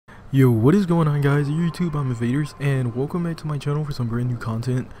Yo, what is going on, guys? YouTube, I'm Invaders, and welcome back to my channel for some brand new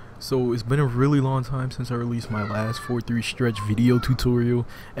content. So it's been a really long time since I released my last 4-3 stretch video tutorial,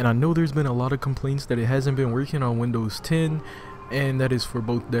 and I know there's been a lot of complaints that it hasn't been working on Windows 10, and that is for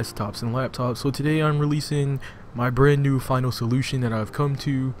both desktops and laptops. So today I'm releasing my brand new final solution that I've come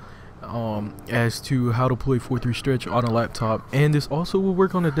to as to how to play 4-3 stretch on a laptop, and this also will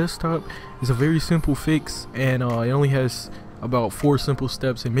work on a desktop. It's a very simple fix, and it only has about 4 simple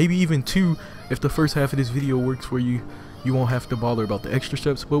steps, and maybe even 2 if the first half of this video works for you. You won't have to bother about the extra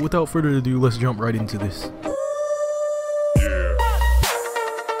steps. But without further ado, let's jump right into this.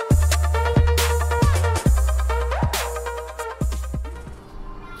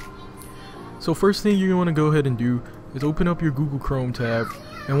 So first thing you're going to go ahead and do is open up your Google Chrome tab,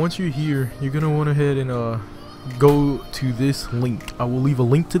 and once you're here, you're going to want to head and go to this link. I will leave a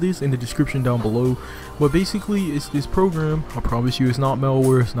link to this in the description down below. But basically, it's this program. I promise you, it's not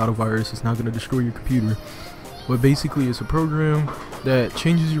malware, it's not a virus, it's not going to destroy your computer. But basically, it's a program that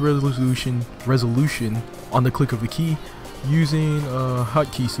changes your resolution on the click of a key, using a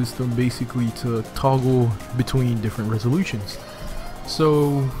hotkey system basically to toggle between different resolutions.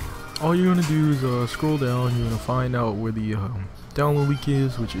 So all you're going to do is scroll down. You're going to find out where the download link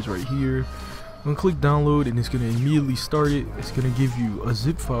is, which is right here. I'm going to click download, and it's going to immediately start it. It's going to give you a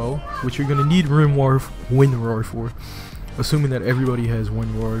zip file, which you're going to need WinRAR for, assuming that everybody has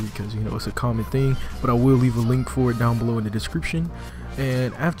WinRAR, because, you know, it's a common thing. But I will leave a link for it down below in the description.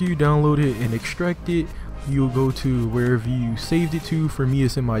 And after you download it and extract it, you'll go to wherever you saved it to. For me,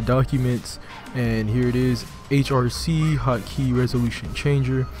 it's in my documents, and here it is, HRC hotkey resolution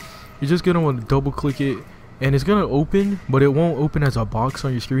changer. You're just going to want to double click it, and it's gonna open, but it won't open as a box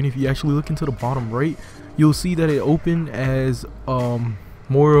on your screen. If you actually look into the bottom right, you'll see that it opened as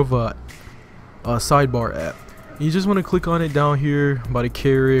more of a sidebar app. You just want to click on it down here by the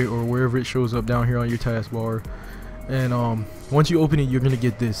caret or wherever it shows up down here on your taskbar. And once you open it, you're gonna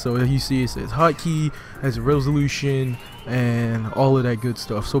get this. So you see it says hotkey, has a resolution, and all of that good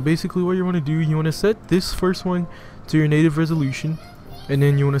stuff. So basically, what you want to do, you want to set this first one to your native resolution, and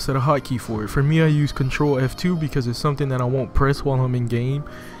then you want to set a hotkey for it. For me, I use Control F2 because it's something that I won't press while I'm in game,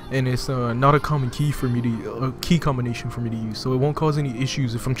 and it's not a common key for me to key combination for me to use, so it won't cause any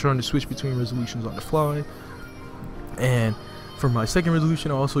issues if I'm trying to switch between resolutions on the fly. And for my second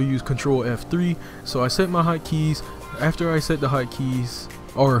resolution, I also use Control F3. So I set my hotkeys. After I set the hotkeys,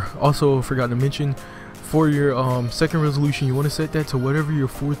 or also forgot to mention, for your second resolution, you want to set that to whatever your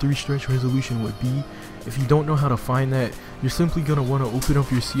 4-3 stretch resolution would be. If you don't know how to find that, you're simply going to want to open up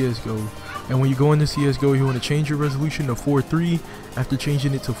your CSGO, and when you go into CSGO, you want to change your resolution to 4-3. After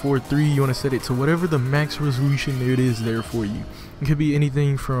changing it to 4-3, you want to set it to whatever the max resolution there it is there for you. It could be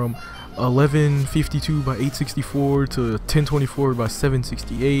anything from 1152 by 864 to 1024 by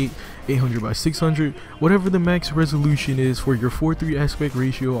 768, 800 by 600. Whatever the max resolution is for your 4:3 aspect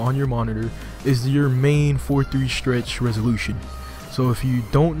ratio on your monitor is your main 4:3 stretch resolution. So if you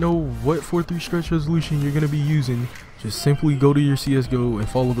don't know what 4:3 stretch resolution you're going to be using, just simply go to your CSGO and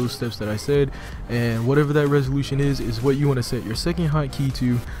follow those steps that I said, and whatever that resolution is what you want to set your second hotkey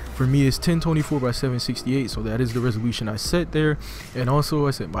to. For me, it's 1024 by 768, so that is the resolution I set there. And also,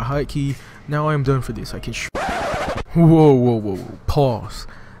 I set my hotkey. Now I am done for this. I can whoa, pause.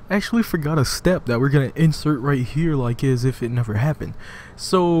 Actually forgot a step that we're gonna insert right here, like as if it never happened.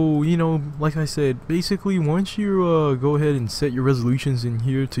 So, you know, like I said, basically once you go ahead and set your resolutions in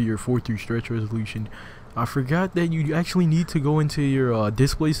here to your 4:3 stretch resolution, I forgot that you actually need to go into your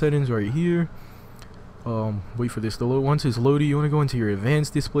display settings right here. Wait for this to load. Once it's loaded, you want to go into your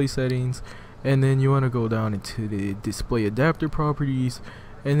advanced display settings, and then you want to go down into the display adapter properties,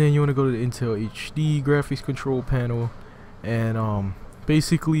 and then you want to go to the Intel HD graphics control panel, and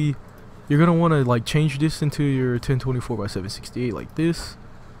basically you're gonna want to like change this into your 1024 by 768 like this.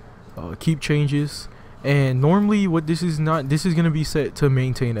 Keep changes. And normally what this is going to be set to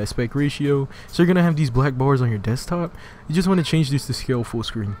maintain aspect ratio, so you're going to have these black bars on your desktop. You just want to change this to scale full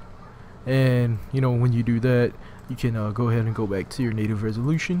screen, and you know, when you do that, you can go ahead and go back to your native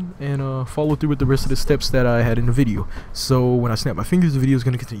resolution and follow through with the rest of the steps that I had in the video. So when I snap my fingers, the video is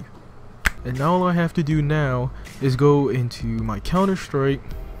going to continue. And now all I have to do now is go into my Counter-Strike,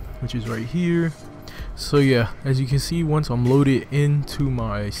 which is right here. So yeah, as you can see, once I'm loaded into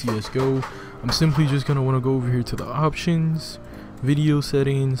my CSGO, I'm simply just going to want to go over here to the options, video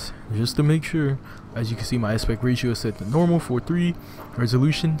settings, just to make sure. As you can see, my aspect ratio is set to normal 4:3,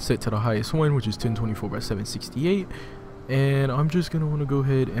 resolution set to the highest one, which is 1024 by 768. And I'm just going to want to go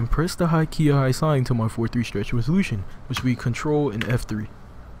ahead and press the hotkey I assigned to my 4:3 stretch resolution, which will be Control and F3.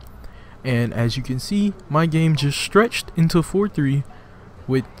 And as you can see, my game just stretched into 4:3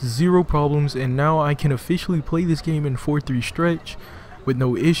 with 0 problems, and now I can officially play this game in 4:3 stretch with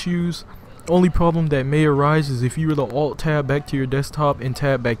no issues. Only problem that may arise is if you were to alt tab back to your desktop and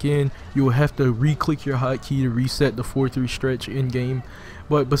tab back in, you will have to re-click your hotkey to reset the 4:3 stretch in game.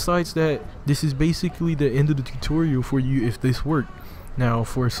 But besides that, this is basically the end of the tutorial for you if this worked. Now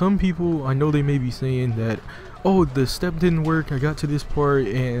for some people, I know they may be saying that, oh, the step didn't work, I got to this part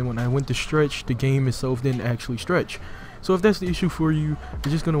and when I went to stretch, the game itself didn't actually stretch. So if that's the issue for you,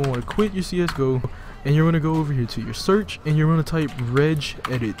 you're just going to want to quit your CSGO and you're going to go over here to your search and you're going to type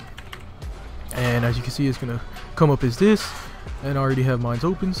regedit. And as you can see, it's going to come up as this, and I already have mine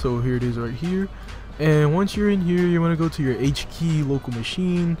open, so here it is right here. And once you're in here, you want to go to your HUCCI local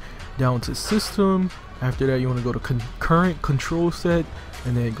machine, down to system. After that, you want to go to current control set,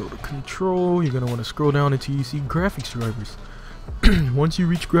 and then go to control. You're going to want to scroll down until you see graphics drivers. Once you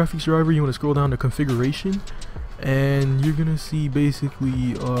reach graphics driver, you want to scroll down to configuration, and you're going to see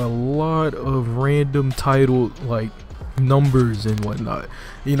basically a lot of random titled like numbers and whatnot.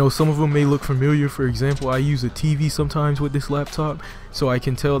 You know, some of them may look familiar. For example, I use a TV sometimes with this laptop, so I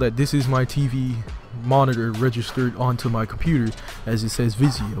can tell that this is my TV monitor registered onto my computer as it says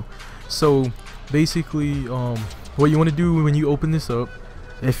Vizio. So basically, what you want to do when you open this up,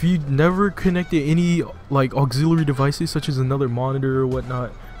 if you never connected any like auxiliary devices such as another monitor or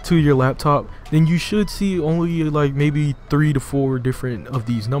whatnot to your laptop, then you should see only like maybe 3 to 4 different of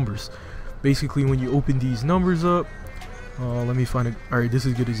these numbers. Basically, when you open these numbers up, let me find it. Alright, this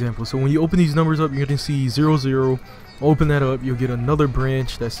is a good example. So when you open these numbers up, you're going to see 00. Open that up, you'll get another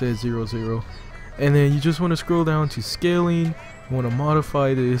branch that says 00. And then you just want to scroll down to scaling. You want to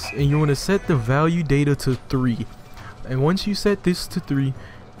modify this, and you want to set the value data to 3. And once you set this to 3,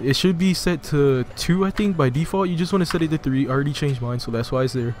 it should be set to 2, I think, by default. You just want to set it to 3. I already changed mine, so that's why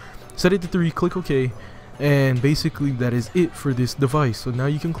it's there. Set it to 3, click OK. And basically that is it for this device. So now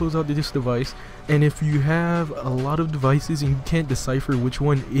you can close out this device, and if you have a lot of devices and you can't decipher which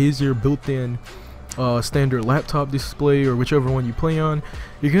one is your built-in standard laptop display or whichever one you play on,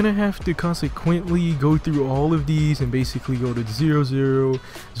 you're gonna have to consequently go through all of these and basically go to 00,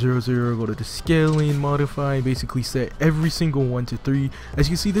 00, go to the scaling, modify, and basically set every single one to 3. As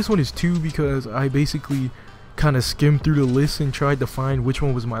you can see, this one is 2 because I basically kind of skimmed through the list and tried to find which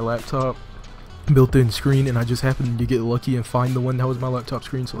one was my laptop built-in screen, and I just happened to get lucky and find the one that was my laptop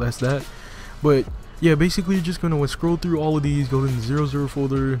screen, so that's that. But yeah, basically you're just going to scroll through all of these, go to the 00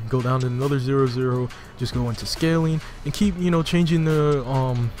 folder, go down to another 00, just go into scaling, and keep, you know, changing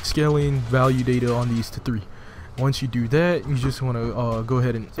the scaling value data on these to 3. Once you do that, you just want to go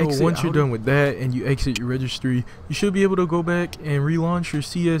ahead and exit. So once you're done with that and you exit your registry, you should be able to go back and relaunch your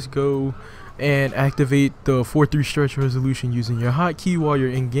CSGO and activate the 4:3 stretch resolution using your hotkey while you're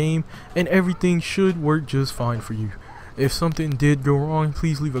in game, and everything should work just fine for you. If something did go wrong,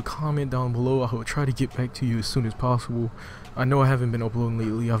 please leave a comment down below. I will try to get back to you as soon as possible. I know I haven't been uploading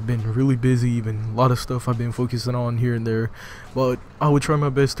lately. I've been really busy, and a lot of stuff I've been focusing on here and there, but I will try my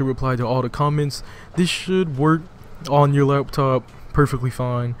best to reply to all the comments. This should work on your laptop perfectly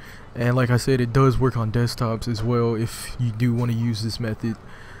fine, and like I said, it does work on desktops as well if you do want to use this method.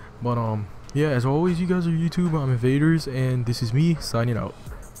 But yeah, as always, you guys are YouTube, I'm Invaders, and this is me signing out.